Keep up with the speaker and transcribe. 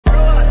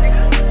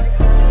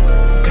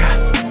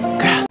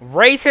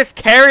Racist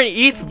Karen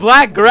eats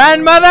black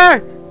grandmother?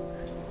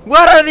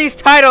 What are these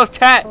titles,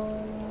 chat?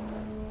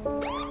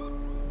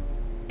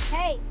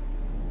 Hey.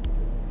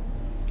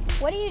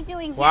 What are you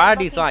doing here? Why are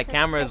these like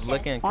cameras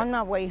looking? On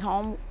my way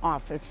home,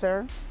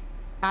 officer.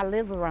 I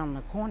live around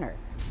the corner.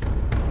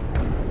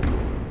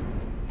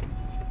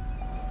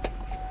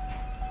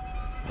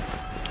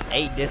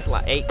 Eight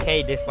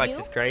 8K dislikes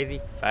is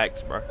crazy.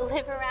 Facts, bro.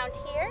 Live around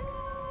here?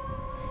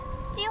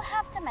 Do you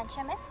have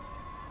dementia, miss?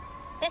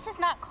 This is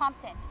not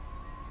Compton.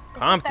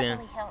 This is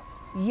Beverly Hills.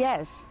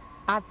 Yes,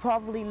 I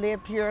probably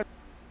lived here.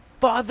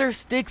 Father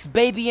sticks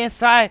baby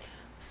inside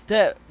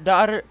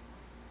stepdaughter.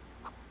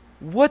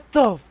 What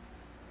the?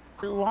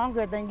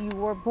 Longer than you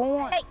were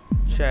born. Hey.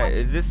 Chat,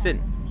 is this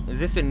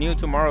a new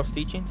tomorrow's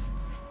teachings?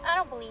 I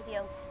don't believe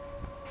you.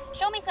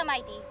 Show me some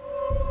ID.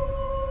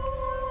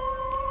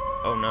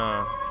 Oh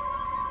no.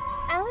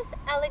 Alice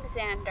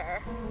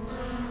Alexander.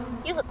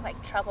 You look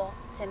like trouble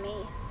to me.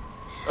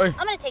 Hey. I'm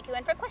gonna take you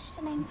in for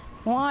questioning.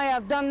 Why?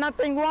 I've done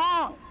nothing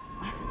wrong.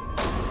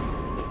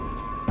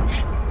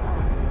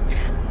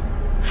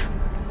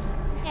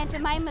 Aunt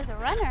Jemima's a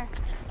runner.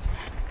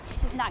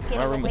 She's not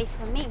getting away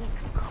from me.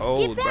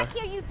 Cold, Get back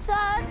here, you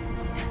thug!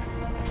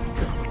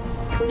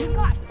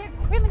 Gosh, they're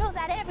criminals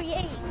at every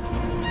age.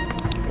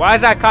 Why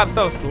is that cop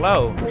so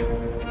slow?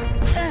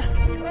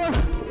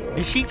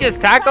 Did she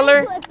just tackle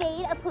her? To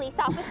evade a police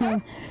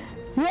officer?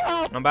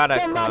 I'm about to.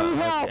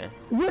 Okay.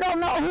 You don't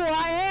know who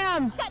I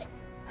am. Shut it.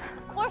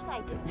 Of course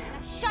I do. Now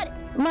shut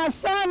it. My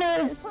son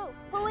is.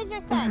 Who is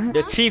your son?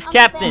 The chief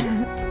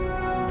captain.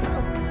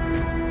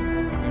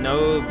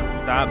 No,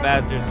 stop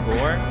Bastard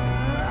score.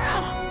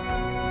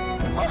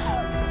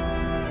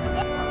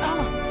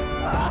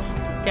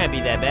 Can't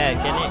be that bad,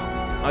 can it?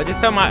 Oh,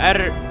 just tell my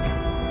editor.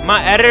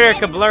 My editor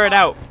could blur it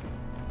out.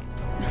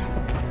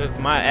 Because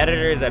my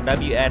editor is a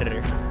W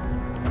editor.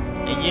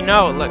 And you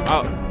know, look,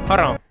 oh, hold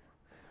on.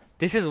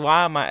 This is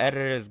why my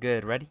editor is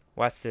good. Ready?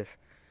 Watch this.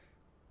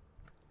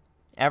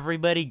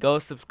 Everybody go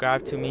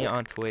subscribe to me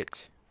on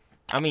Twitch.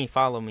 I mean,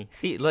 follow me.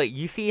 See, look,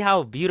 you see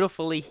how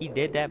beautifully he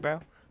did that,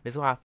 bro? This is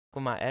why I fuck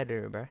with my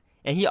editor, bro.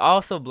 And he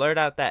also blurred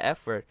out that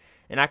F word.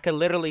 And I could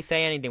literally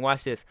say anything.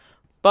 Watch this.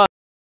 Fuck.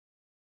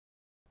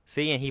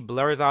 See, and he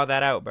blurs all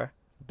that out, bro.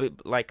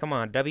 But, like, come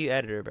on. W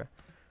editor, bro.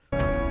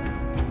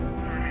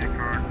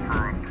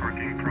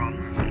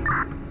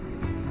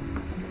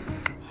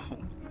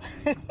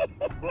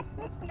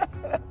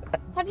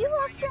 Have you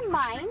lost your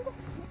mind?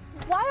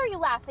 Why are you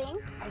laughing?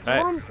 Are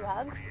you on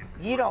drugs?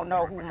 You don't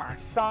know who my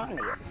son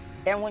is.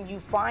 And when you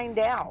find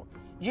out,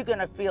 you're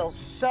gonna feel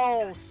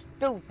so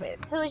stupid.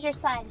 Who is your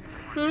son?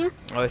 Hmm?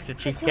 Oh, it's the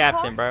chief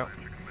captain, bro.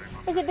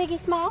 Is it Biggie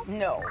Smalls?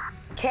 No,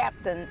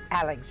 Captain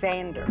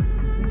Alexander.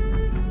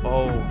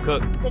 Oh,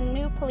 cook. The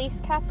new police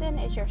captain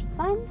is your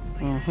son?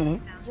 Mm-hmm.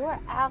 You're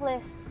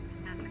Alice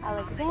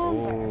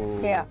Alexander. Ooh.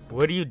 Yeah.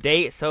 Would you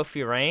date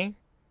Sophie Rain?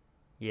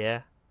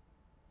 Yeah.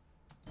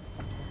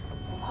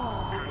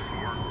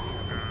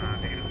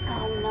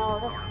 Oh no,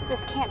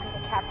 this can't be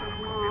the captain's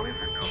mom.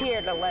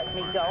 Care to let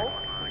me go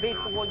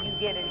before you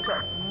get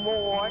into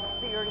more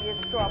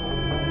serious trouble?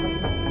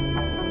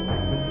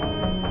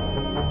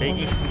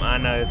 Biggie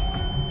Smalls.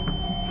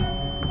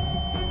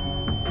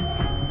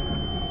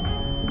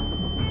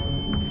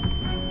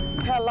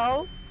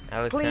 Hello?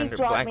 Alexander, Please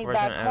drop black me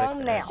version back of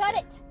home now. Shut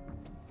it!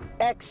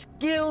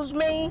 Excuse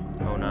me?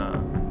 Oh,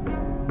 no.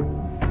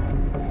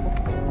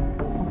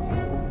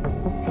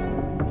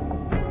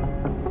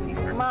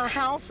 My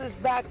house is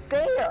back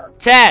there.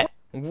 Chat,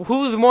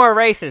 who's more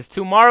racist?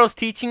 Tomorrow's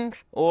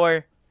teachings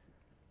or...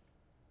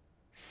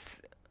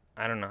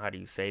 I don't know how do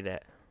you say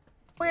that.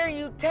 Where are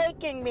you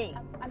taking me?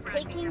 I'm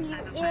taking you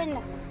in,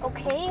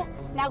 okay?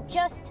 Now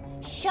just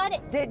shut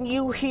it. Didn't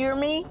you hear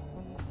me?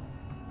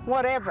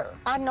 Whatever.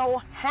 I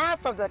know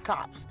half of the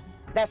cops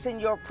that's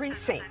in your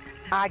precinct.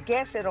 I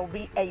guess it'll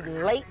be a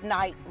late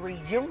night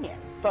reunion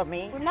for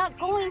me. We're not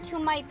going to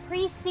my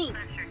precinct.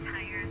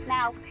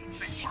 Now,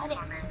 shut it.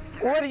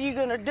 What are you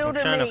gonna do I'm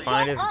to trying me? to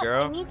find Shut this up.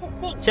 girl. I need to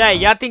think. Chat,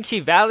 y'all think she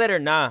valid or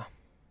nah?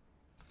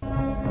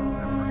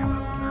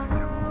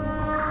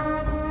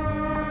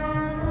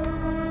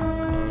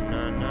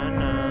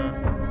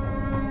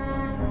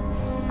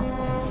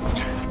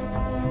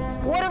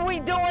 What are we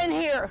doing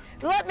here?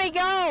 Let me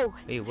go.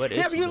 Hey, what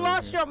is Have you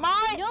lost your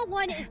mind? No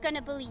one is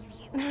gonna believe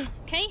you,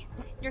 okay?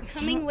 You're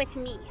coming with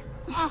me.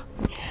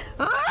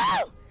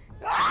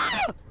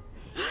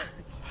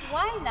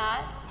 Why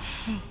not?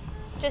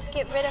 Just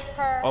get rid of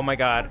her. Oh my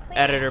god. completely,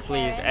 Editor,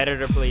 please. Karen.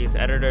 Editor, please.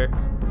 Editor.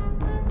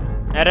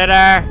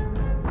 Editor!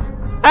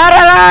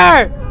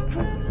 Editor!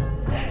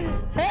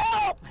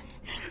 Help!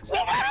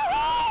 Somebody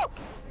help!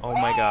 Oh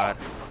my god.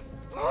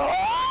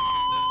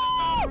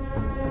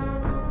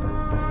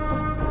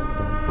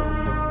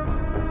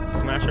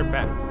 Smash her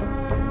back.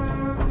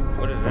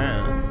 What is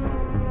that?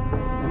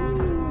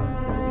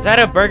 Is that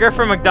a burger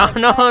from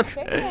McDonald's?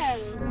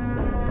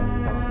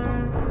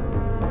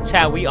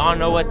 Chat, we all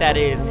know what that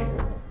is.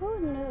 Who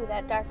knew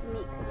that dark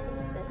meat could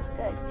taste this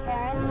good,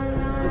 Karen?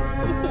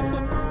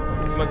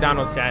 It's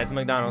McDonald's, chat. It's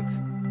McDonald's.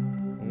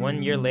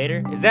 1 year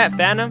later. Is that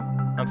Phantom?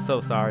 I'm so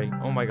sorry.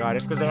 Oh my god,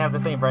 it's because they have the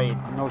same braids.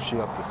 I know she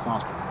up to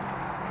something.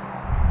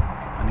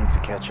 I need to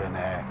catch her in the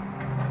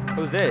act.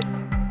 Who's this?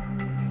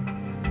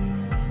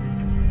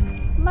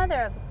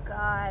 Mother of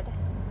God.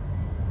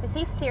 Is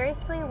he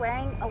seriously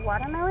wearing a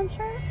watermelon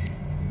shirt?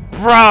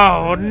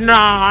 Bro,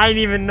 nah, I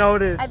didn't even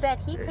notice. I bet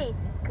he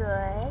tastes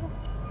good.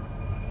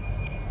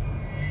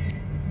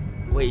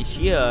 Wait,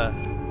 she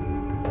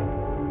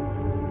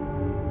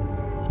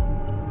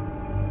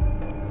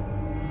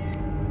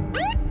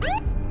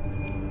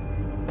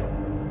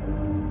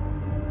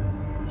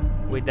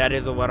Wait, that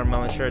is a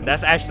watermelon shirt.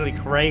 That's actually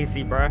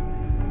crazy, bro.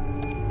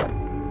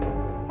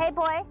 Hey,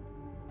 boy.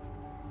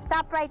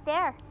 Stop right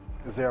there.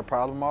 Is there a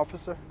problem,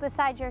 officer?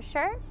 Beside your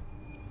shirt?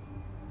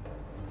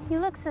 You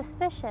look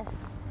suspicious.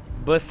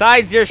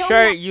 Besides your Show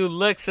shirt, me- you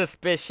look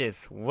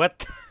suspicious. What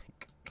the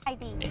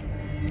ID.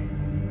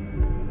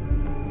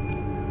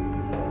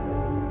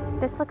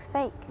 This looks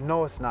fake.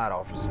 No, it's not,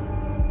 officer.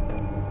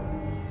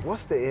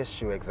 What's the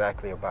issue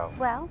exactly about?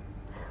 Well,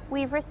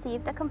 we've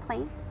received a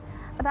complaint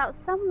about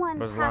someone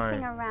Was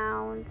passing lying.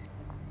 around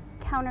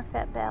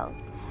counterfeit bills.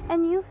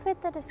 And you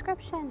fit the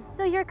description.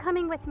 So you're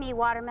coming with me,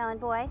 watermelon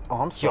boy. Oh,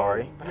 I'm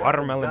sorry. but I haven't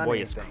Watermelon done boy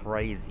is anything.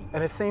 crazy.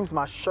 And it seems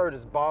my shirt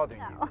is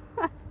bothering you.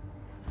 No.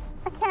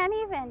 I can't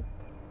even.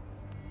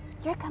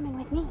 You're coming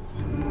with me.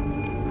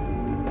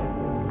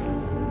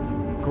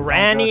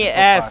 Granny Judge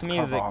ass Book's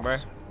music, cover, bro.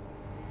 officer.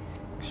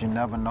 'Cause you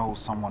never know who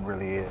someone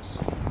really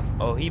is.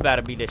 Oh, he about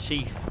to be the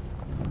chief.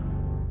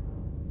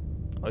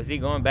 Oh, is he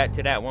going back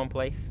to that one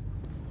place?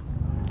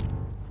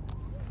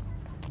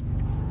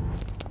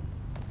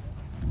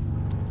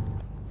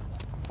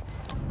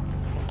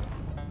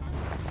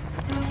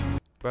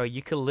 Bro,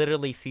 you could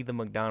literally see the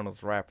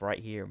McDonald's wrap right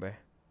here, bro.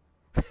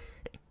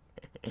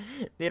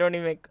 They don't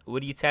even...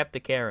 Would you tap the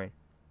Karen?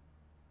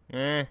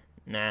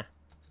 Nah.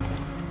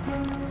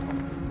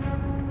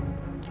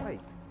 Wait.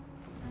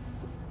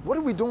 What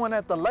are we doing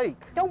at the lake?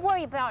 Don't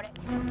worry about it.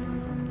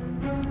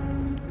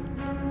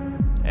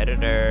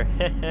 Editor.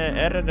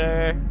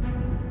 Editor.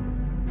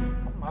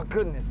 Oh my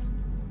goodness.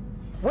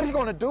 What are you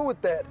gonna do with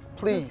that?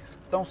 Please,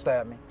 don't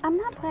stab me. I'm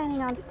not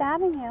planning on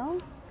stabbing you.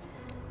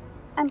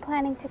 I'm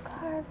planning to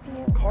carve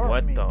you. Carve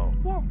What me. the?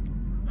 Yes.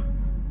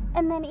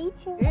 And then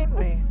eat you. Eat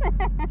me.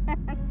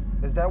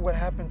 Is that what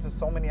happened to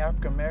so many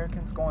African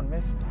Americans going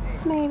missing?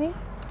 Maybe.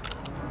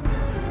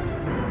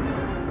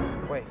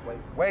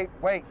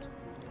 Wait.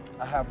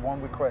 I have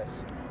one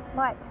request.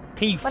 What?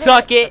 Can you What is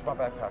suck it? Check my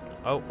back pocket.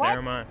 Oh, What?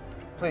 never mind.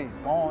 Please,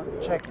 go on.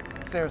 Check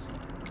it. Seriously.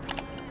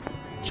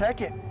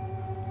 Check it.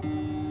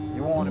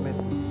 You won't want to miss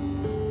this.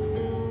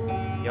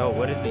 Yo,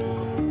 what is it?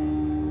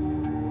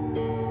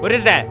 What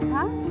is that?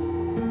 Huh?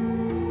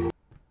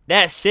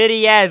 That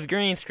shitty ass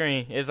green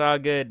screen. It's all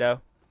good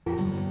though. Do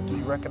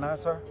you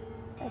recognize her?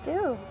 I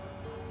do.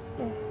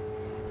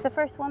 It's the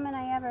first woman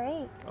I ever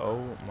ate. Oh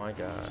my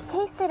god. She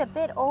tasted a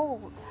bit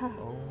old.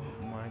 Oh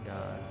my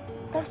god.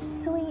 That's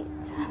sweet.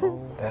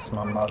 Oh That's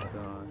my mother.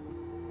 god.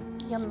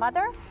 Your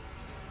mother?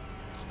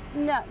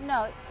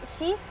 No.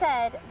 She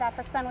said that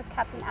her son was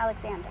Captain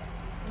Alexander.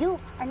 You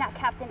are not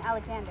Captain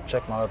Alexander.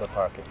 Check my other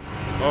pocket.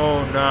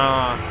 Oh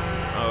nah.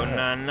 Oh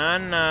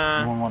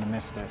nah. You won't want to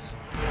miss this.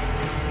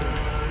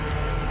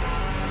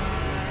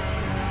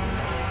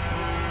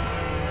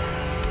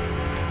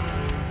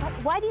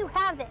 Why do you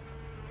have this?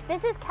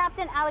 This is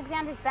Captain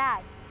Alexander's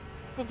badge.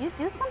 Did you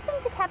do something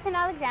to Captain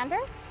Alexander?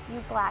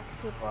 You black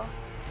people.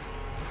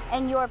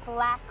 And your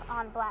black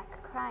on black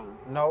crimes.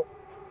 No.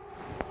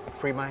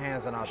 Free my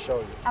hands and I'll show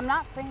you. I'm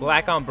not freeing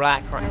Black you. on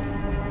black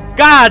crime.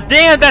 God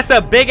damn, that's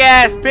a big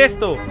ass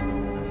pistol.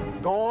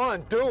 Go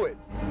on, do it.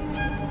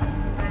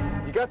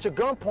 You got your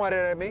gun pointed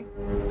at me.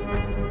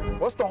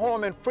 What's the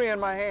harm in freeing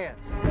my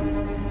hands?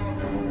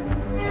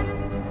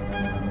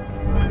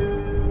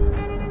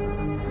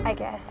 I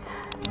guess.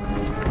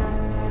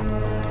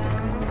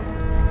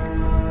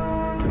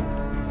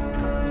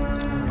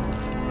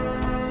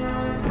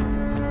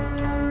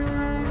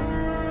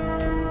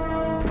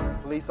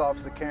 Police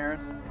Officer Karen,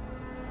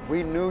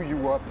 we knew you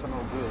were up to no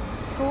good.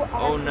 Who are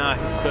Oh you? nah,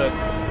 he's cooked.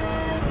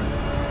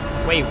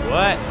 Wait,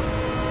 what?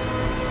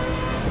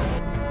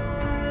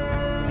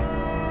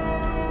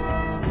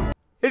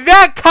 Is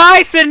that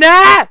Kai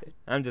Cenat?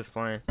 I'm just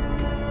playing.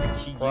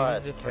 She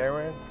Surprise, used it for-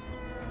 Karen.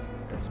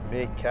 It's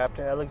me,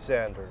 Captain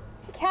Alexander.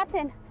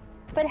 Captain,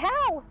 but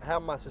how? I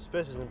have my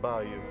suspicions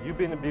about you. You've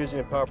been abusing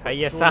your power for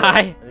Yes, too long,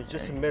 I. and you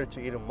just admitted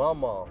to eating my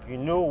mom. You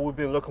knew we've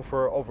been looking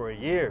for her over a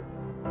year.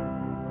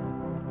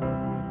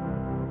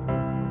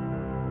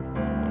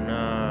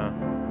 Nah.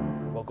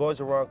 What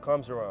goes around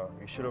comes around.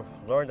 You should have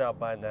learned that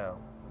by now.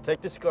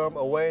 Take the scum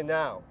away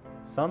now.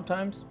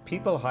 Sometimes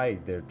people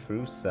hide their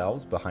true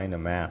selves behind a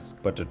mask,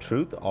 but the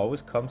truth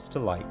always comes to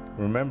light.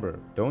 Remember,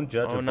 don't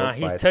judge Oh, a nah, book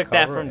he by its took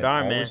that cover from and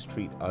Dhar, man. always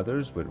treat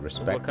others with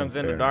respect comes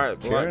and in the fairness.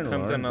 dark, what Karen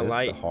comes in learned the this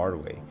light. the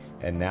hard way,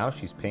 and now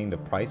she's paying the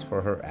price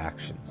for her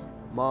actions.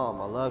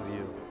 Mom, I love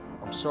you.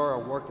 I'm sorry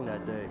I'm working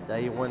that day.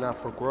 Daddy went out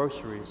for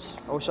groceries.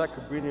 I wish I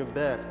could bring you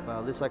back, but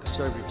at least I could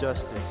serve you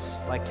justice.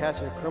 Like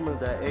catching a criminal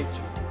that ate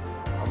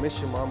you. I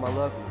miss you, Mom. I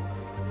love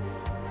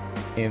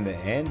you. In the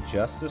end,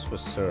 justice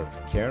was served.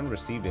 Karen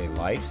received a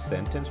life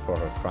sentence for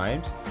her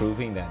crimes,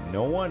 proving that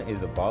no one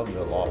is above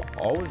the law.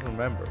 Always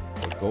remember,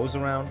 what goes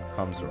around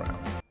comes around.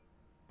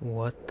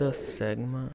 What the Sigma?